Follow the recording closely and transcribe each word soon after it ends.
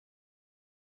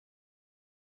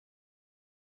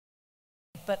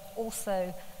but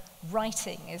also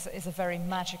writing is a very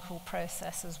magical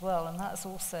process as well, and that's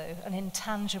also an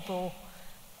intangible,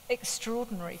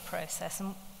 extraordinary process.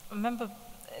 And I remember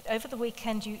over the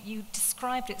weekend you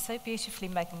described it so beautifully,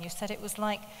 Megan. You said it was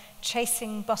like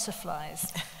chasing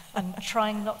butterflies and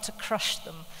trying not to crush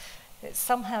them. It's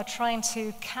somehow trying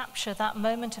to capture that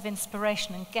moment of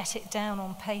inspiration and get it down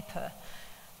on paper.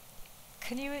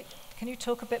 Can you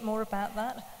talk a bit more about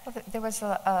that? Well, there was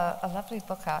a lovely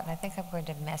book out, and I think I'm going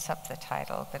to mess up the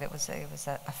title, but it was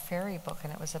a fairy book,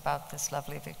 and it was about this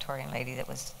lovely Victorian lady that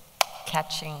was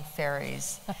catching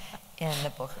fairies in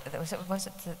the book. Was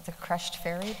it the Crushed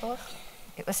Fairy book?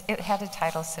 It had a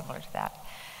title similar to that.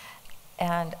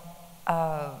 And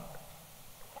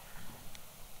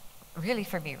really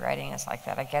for me, writing is like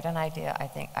that. I get an idea, I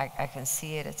think I can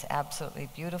see it, it's absolutely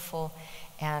beautiful,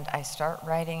 and I start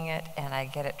writing it and I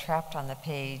get it trapped on the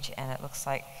page and it looks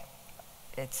like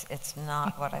it's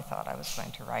not what I thought I was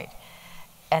going to write.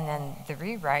 And then the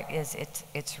rewrite is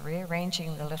it's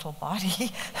rearranging the little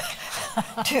body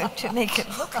to make it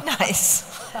look nice.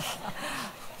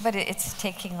 But it's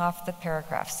taking off the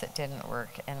paragraphs that didn't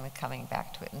work and coming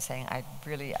back to it and saying, I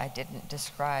didn't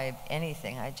describe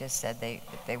anything. I just said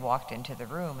they walked into the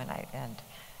room and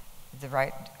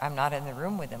I'm not in the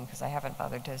room with them because I haven't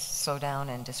bothered to slow down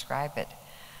and describe it.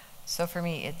 So for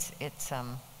me, it's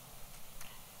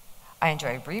I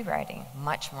enjoy rewriting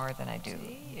much more than I do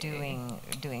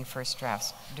doing first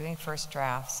drafts. Doing first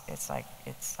drafts, it's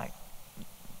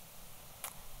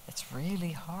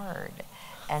really hard.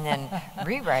 And then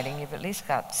rewriting, you've at least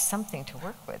got something to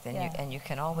work with, and you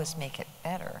can always make it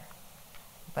better.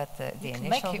 But the initial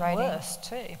make it writing, worse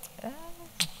too.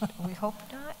 We hope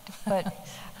not.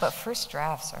 But first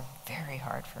drafts are very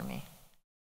hard for me.